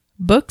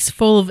books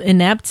full of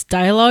inept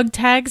dialogue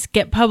tags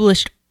get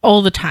published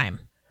all the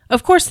time.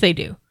 Of course they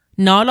do.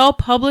 Not all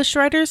published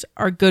writers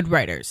are good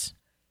writers.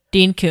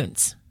 Dean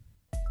Koontz.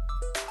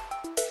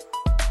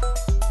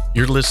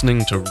 You're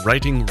listening to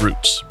Writing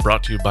Roots,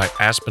 brought to you by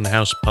Aspen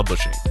House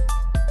Publishing.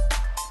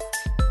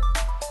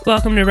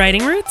 Welcome to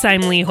Writing Roots.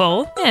 I'm Lee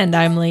Hull. And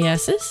I'm Lee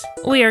Esses.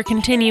 We are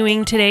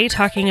continuing today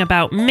talking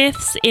about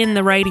myths in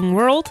the writing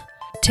world.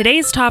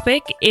 Today's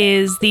topic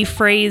is the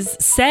phrase,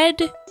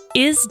 said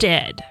is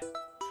dead.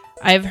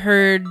 I've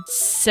heard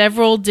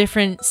several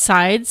different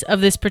sides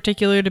of this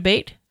particular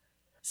debate.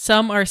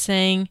 Some are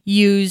saying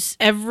use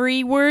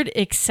every word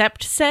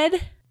except said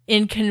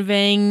in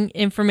conveying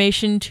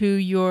information to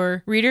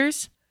your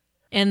readers.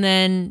 And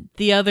then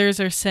the others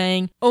are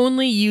saying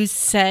only use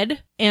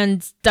said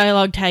and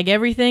dialogue tag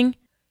everything.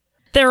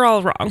 They're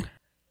all wrong.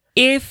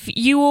 If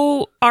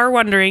you are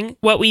wondering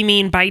what we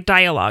mean by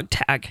dialogue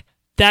tag,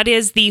 that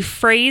is the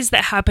phrase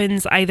that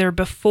happens either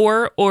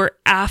before or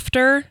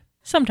after.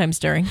 Sometimes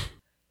during.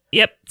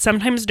 Yep,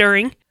 sometimes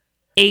during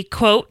a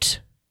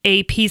quote,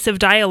 a piece of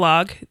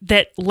dialogue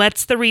that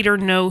lets the reader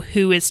know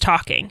who is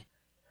talking.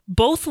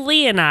 Both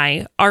Lee and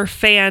I are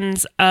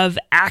fans of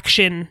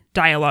action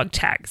dialogue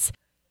tags.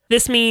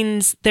 This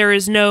means there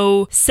is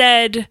no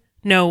said,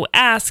 no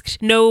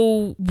asked,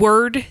 no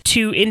word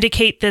to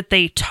indicate that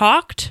they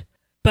talked,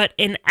 but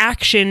an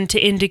action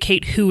to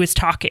indicate who is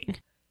talking.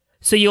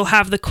 So you'll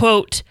have the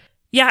quote,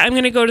 yeah, I'm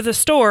going to go to the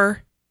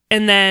store,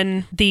 and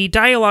then the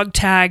dialogue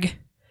tag,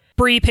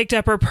 Bree picked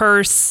up her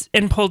purse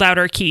and pulled out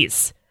her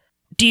keys.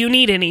 Do you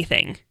need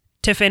anything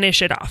to finish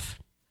it off?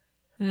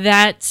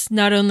 That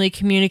not only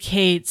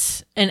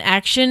communicates an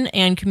action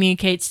and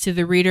communicates to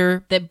the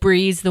reader that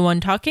Bree's the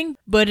one talking,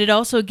 but it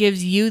also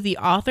gives you, the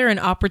author, an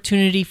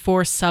opportunity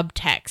for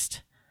subtext.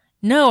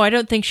 No, I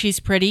don't think she's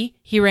pretty.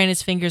 He ran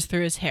his fingers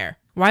through his hair.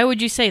 Why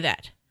would you say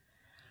that?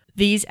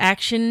 These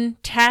action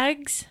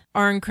tags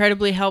are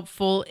incredibly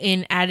helpful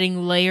in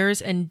adding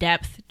layers and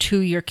depth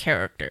to your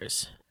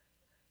characters.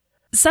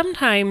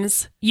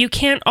 Sometimes you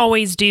can't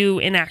always do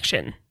an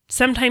action.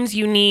 Sometimes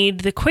you need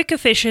the quick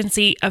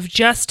efficiency of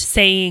just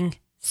saying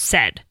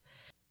said.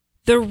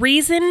 The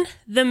reason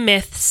the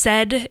myth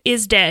said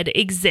is dead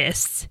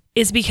exists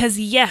is because,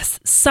 yes,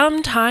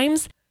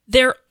 sometimes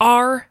there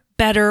are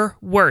better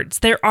words.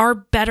 There are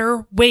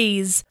better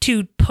ways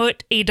to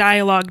put a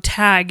dialogue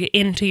tag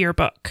into your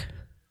book.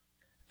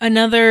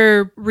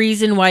 Another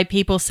reason why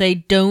people say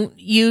don't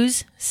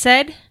use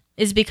said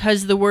is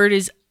because the word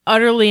is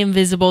utterly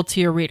invisible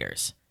to your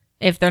readers.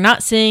 If they're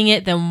not seeing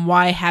it, then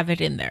why have it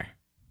in there?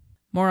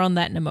 More on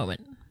that in a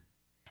moment.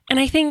 And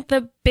I think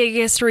the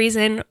biggest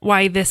reason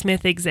why this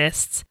myth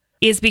exists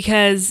is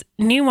because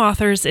new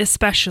authors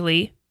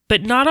especially,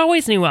 but not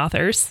always new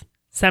authors,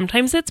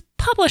 sometimes it's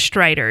published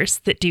writers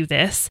that do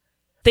this,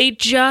 they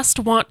just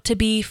want to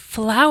be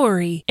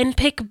flowery and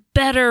pick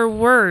better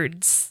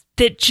words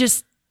that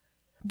just,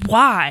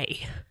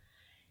 why?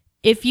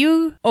 If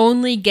you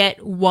only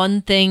get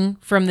one thing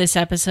from this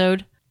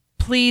episode,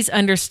 please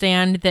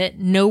understand that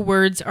no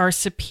words are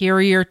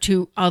superior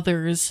to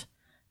others.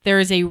 There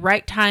is a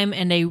right time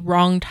and a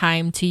wrong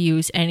time to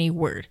use any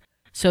word.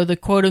 So the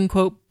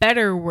quote-unquote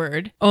better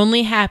word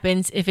only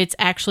happens if it's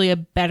actually a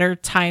better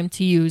time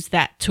to use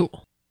that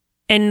tool.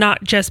 And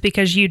not just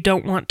because you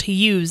don't want to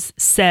use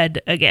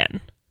said again.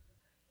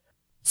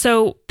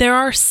 So there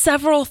are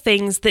several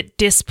things that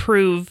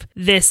disprove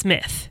this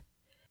myth.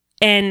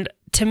 And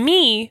to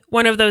me,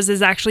 one of those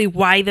is actually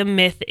why the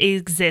myth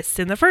exists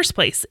in the first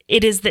place.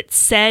 It is that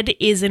said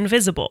is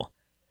invisible.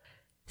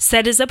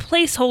 Said is a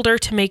placeholder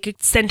to make a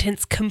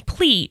sentence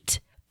complete,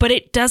 but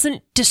it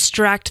doesn't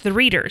distract the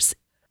readers.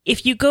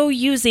 If you go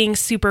using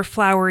super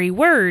flowery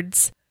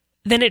words,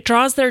 then it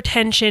draws their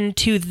attention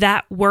to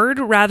that word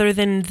rather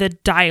than the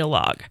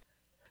dialogue.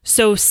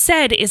 So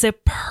said is a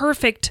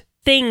perfect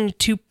thing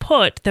to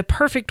put, the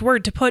perfect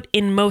word to put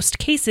in most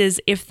cases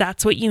if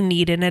that's what you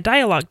need in a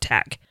dialogue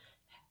tag.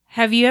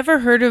 Have you ever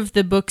heard of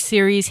the book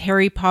series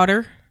Harry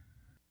Potter?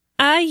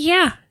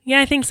 Yeah,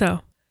 I think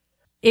so.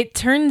 It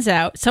turns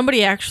out,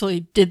 somebody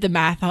actually did the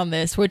math on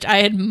this, which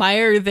I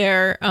admire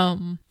their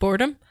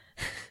boredom.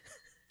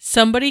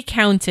 Somebody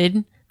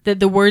counted that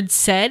the word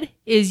said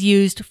is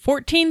used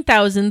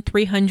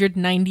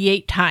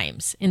 14,398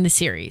 times in the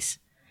series.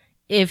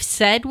 If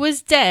said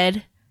was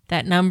dead,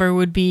 that number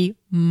would be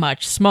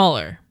much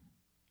smaller.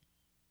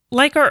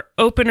 Like our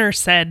opener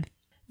said,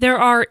 there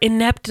are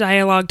inept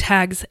dialogue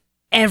tags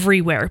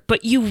everywhere,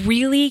 but you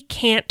really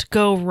can't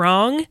go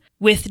wrong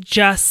with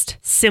just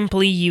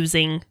simply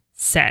using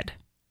said.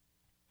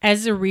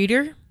 As a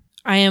reader,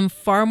 I am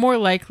far more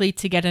likely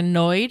to get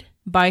annoyed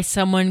by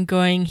someone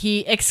going, he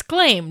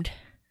exclaimed.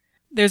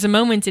 There's a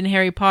moment in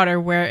Harry Potter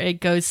where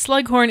it goes,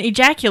 Slughorn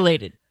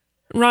ejaculated.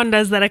 Ron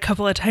does that a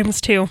couple of times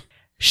too.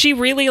 She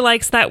really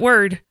likes that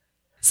word.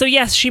 So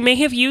yes, she may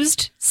have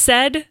used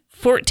said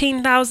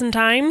 14,000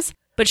 times,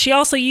 but she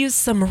also used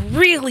some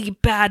really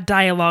bad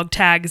dialogue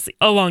tags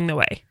along the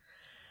way.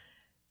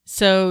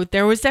 So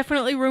there was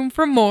definitely room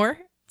for more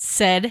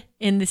said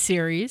in the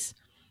series.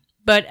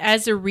 But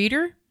as a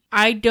reader,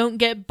 I don't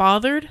get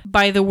bothered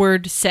by the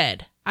word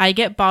said. I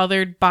get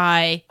bothered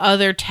by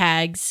other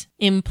tags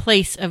in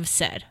place of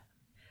said.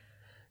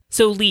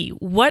 So Lee,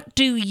 what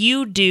do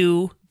you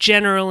do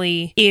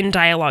generally in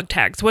dialogue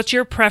tags? What's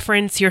your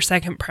preference, your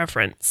second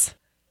preference?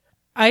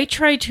 I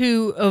try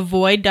to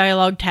avoid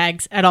dialogue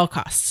tags at all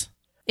costs.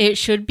 It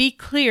should be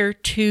clear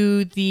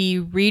to the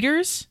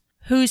readers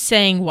who's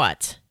saying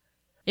what.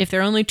 If there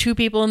are only two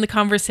people in the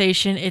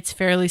conversation, it's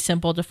fairly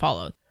simple to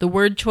follow. The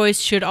word choice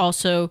should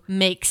also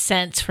make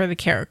sense for the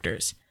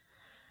characters.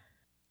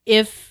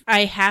 If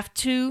I have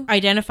to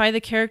identify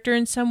the character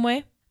in some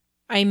way,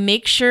 I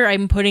make sure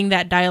I'm putting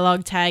that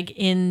dialogue tag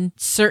in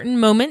certain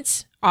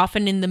moments,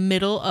 often in the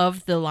middle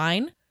of the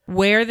line,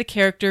 where the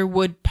character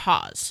would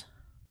pause.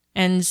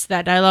 And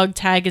that dialogue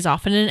tag is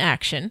often an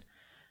action,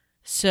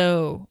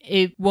 so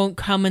it won't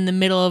come in the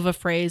middle of a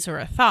phrase or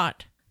a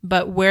thought.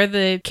 But where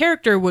the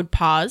character would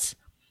pause,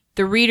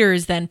 the reader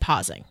is then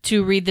pausing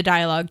to read the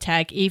dialogue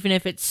tag, even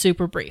if it's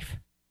super brief.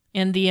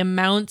 And the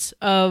amount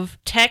of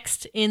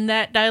text in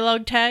that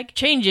dialogue tag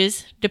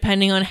changes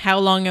depending on how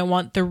long I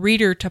want the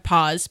reader to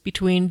pause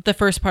between the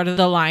first part of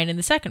the line and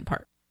the second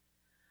part.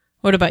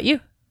 What about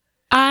you?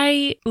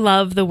 I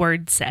love the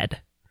word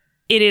said.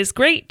 It is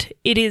great,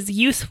 it is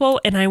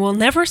useful, and I will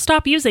never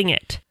stop using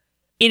it.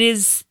 It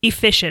is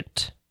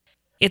efficient.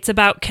 It's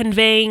about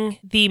conveying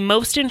the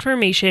most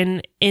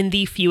information in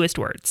the fewest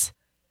words.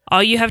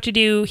 All you have to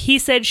do, he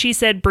said, she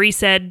said, Bree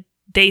said,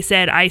 they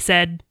said, I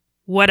said,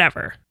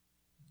 whatever.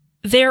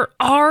 There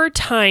are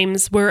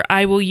times where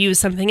I will use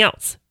something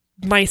else.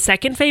 My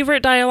second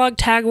favorite dialogue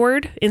tag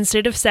word,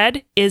 instead of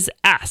said, is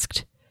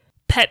asked.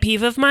 Pet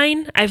peeve of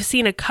mine, I've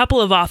seen a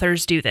couple of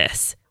authors do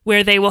this,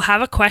 where they will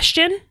have a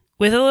question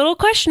with a little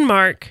question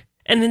mark,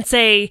 and then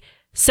say,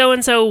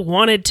 so-and-so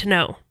wanted to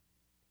know.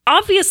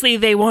 Obviously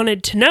they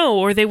wanted to know,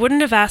 or they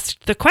wouldn't have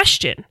asked the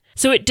question.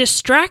 So it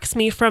distracts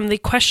me from the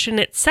question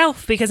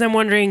itself, because I'm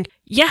wondering,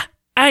 yeah,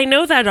 I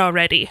know that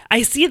already.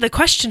 I see the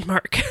question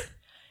mark.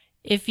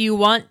 If you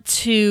want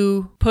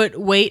to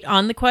put weight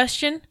on the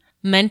question,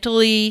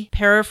 mentally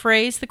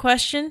paraphrase the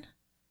question.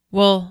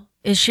 Well,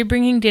 is she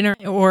bringing dinner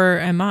or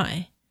am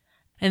I?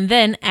 And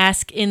then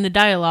ask in the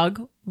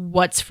dialogue,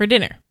 what's for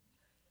dinner?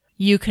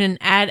 You can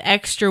add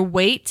extra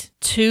weight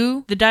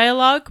to the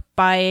dialogue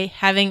by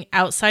having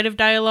outside of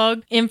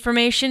dialogue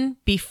information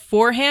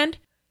beforehand.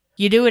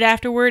 You do it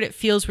afterward, it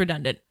feels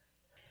redundant.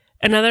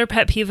 Another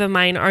pet peeve of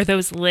mine are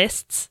those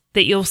lists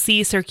that you'll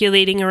see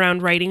circulating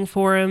around writing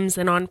forums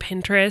and on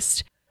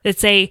Pinterest that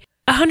say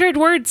 100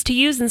 words to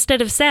use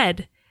instead of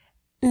said.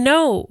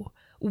 No.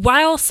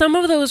 While some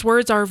of those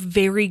words are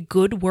very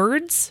good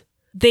words,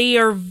 they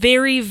are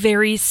very,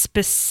 very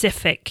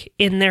specific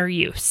in their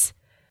use.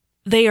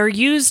 They are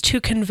used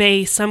to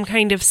convey some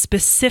kind of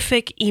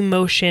specific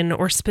emotion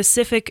or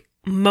specific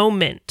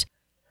moment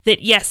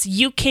that, yes,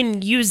 you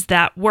can use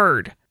that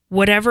word,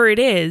 whatever it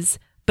is,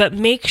 but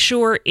make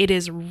sure it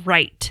is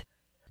right.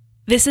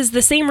 This is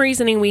the same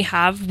reasoning we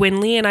have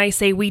when Lee and I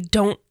say we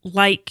don't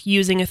like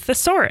using a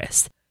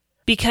thesaurus.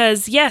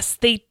 Because yes,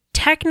 they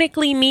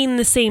technically mean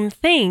the same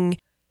thing,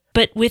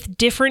 but with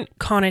different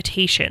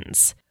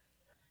connotations.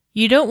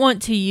 You don't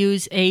want to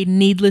use a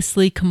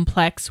needlessly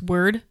complex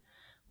word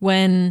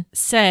when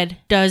said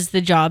does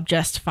the job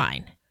just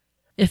fine.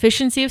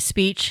 Efficiency of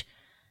speech,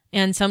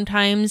 and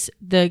sometimes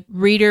the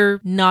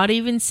reader not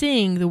even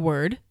seeing the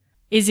word,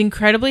 is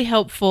incredibly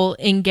helpful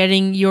in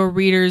getting your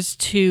readers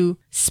to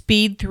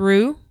speed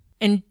through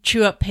and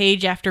chew up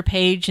page after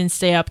page and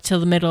stay up till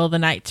the middle of the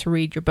night to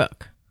read your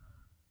book.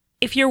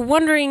 If you're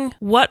wondering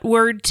what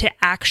word to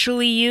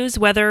actually use,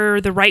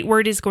 whether the right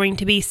word is going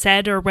to be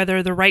said or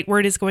whether the right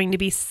word is going to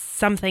be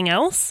something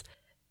else,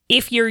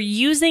 if you're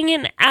using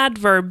an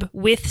adverb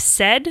with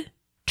said,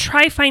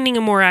 try finding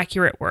a more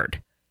accurate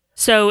word.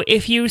 So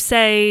if you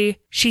say,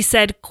 she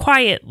said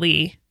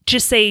quietly,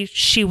 just say,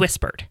 she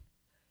whispered.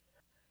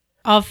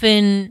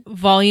 Often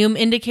volume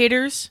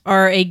indicators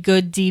are a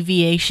good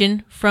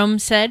deviation from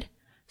said.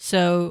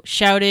 So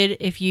shouted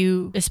if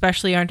you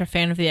especially aren't a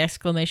fan of the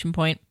exclamation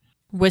point.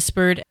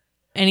 Whispered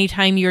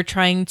anytime you're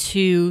trying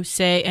to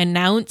say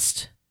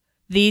announced.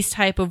 These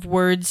type of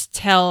words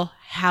tell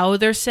how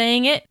they're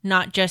saying it,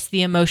 not just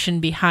the emotion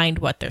behind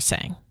what they're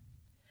saying.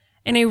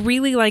 And I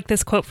really like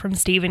this quote from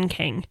Stephen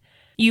King.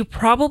 You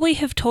probably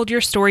have told your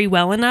story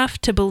well enough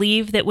to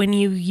believe that when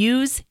you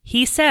use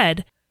he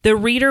said, the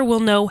reader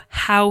will know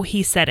how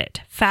he said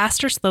it,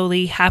 fast or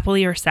slowly,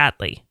 happily or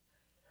sadly.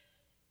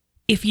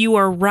 If you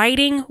are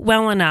writing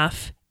well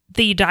enough,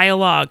 the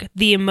dialogue,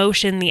 the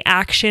emotion, the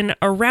action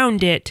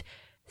around it,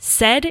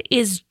 said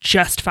is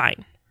just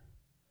fine.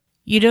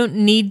 You don't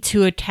need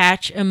to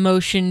attach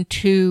emotion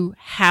to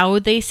how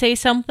they say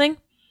something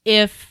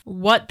if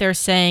what they're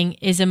saying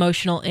is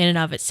emotional in and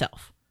of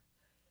itself.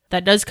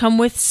 That does come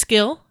with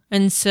skill,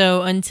 and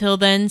so until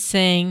then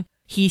saying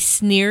he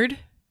sneered,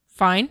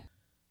 fine.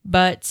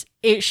 But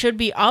it should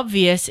be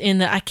obvious in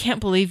the I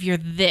can't believe you're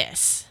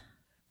this,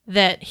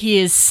 that he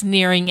is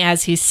sneering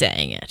as he's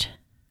saying it.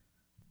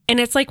 And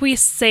it's like we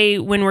say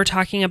when we're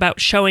talking about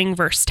showing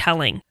versus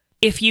telling.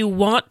 If you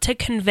want to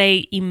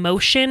convey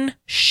emotion,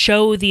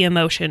 show the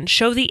emotion,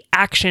 show the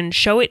action,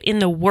 show it in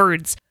the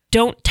words.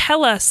 Don't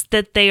tell us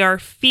that they are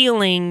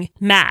feeling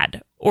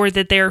mad or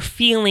that they're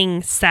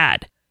feeling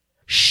sad.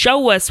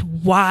 Show us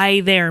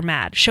why they're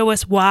mad. Show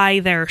us why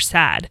they're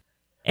sad.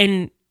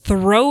 And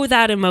throw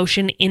that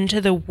emotion into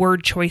the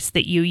word choice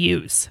that you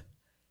use.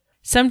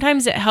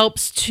 Sometimes it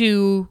helps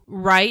to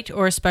write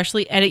or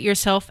especially edit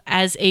yourself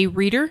as a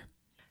reader.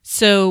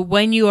 So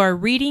when you are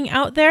reading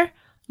out there,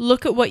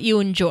 look at what you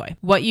enjoy,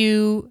 what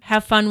you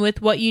have fun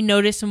with, what you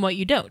notice, and what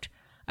you don't.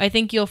 I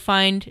think you'll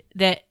find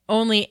that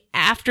only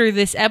after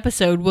this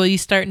episode will you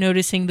start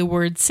noticing the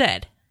word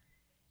said.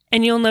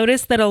 And you'll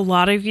notice that a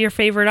lot of your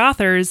favorite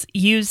authors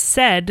use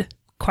said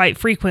quite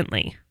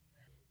frequently.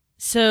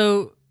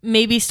 So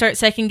maybe start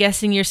second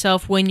guessing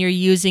yourself when you're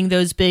using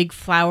those big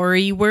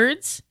flowery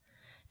words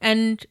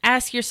and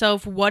ask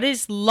yourself, what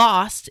is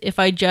lost if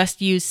I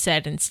just use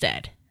said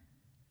instead?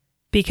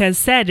 Because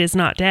said is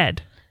not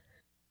dead.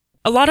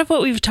 A lot of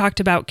what we've talked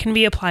about can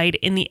be applied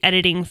in the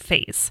editing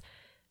phase.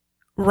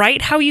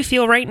 Write how you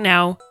feel right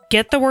now,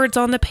 get the words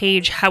on the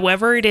page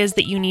however it is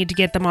that you need to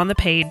get them on the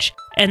page,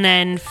 and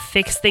then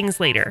fix things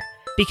later.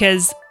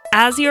 Because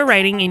as you're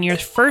writing in your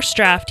first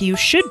draft, you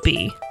should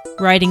be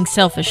writing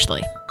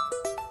selfishly.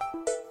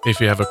 If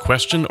you have a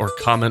question or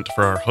comment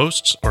for our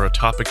hosts or a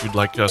topic you'd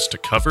like us to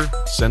cover,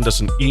 send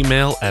us an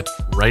email at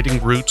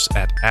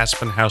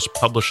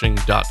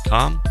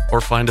writingroots@aspenhousepublishing.com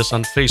or find us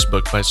on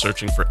Facebook by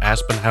searching for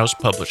Aspen House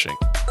Publishing.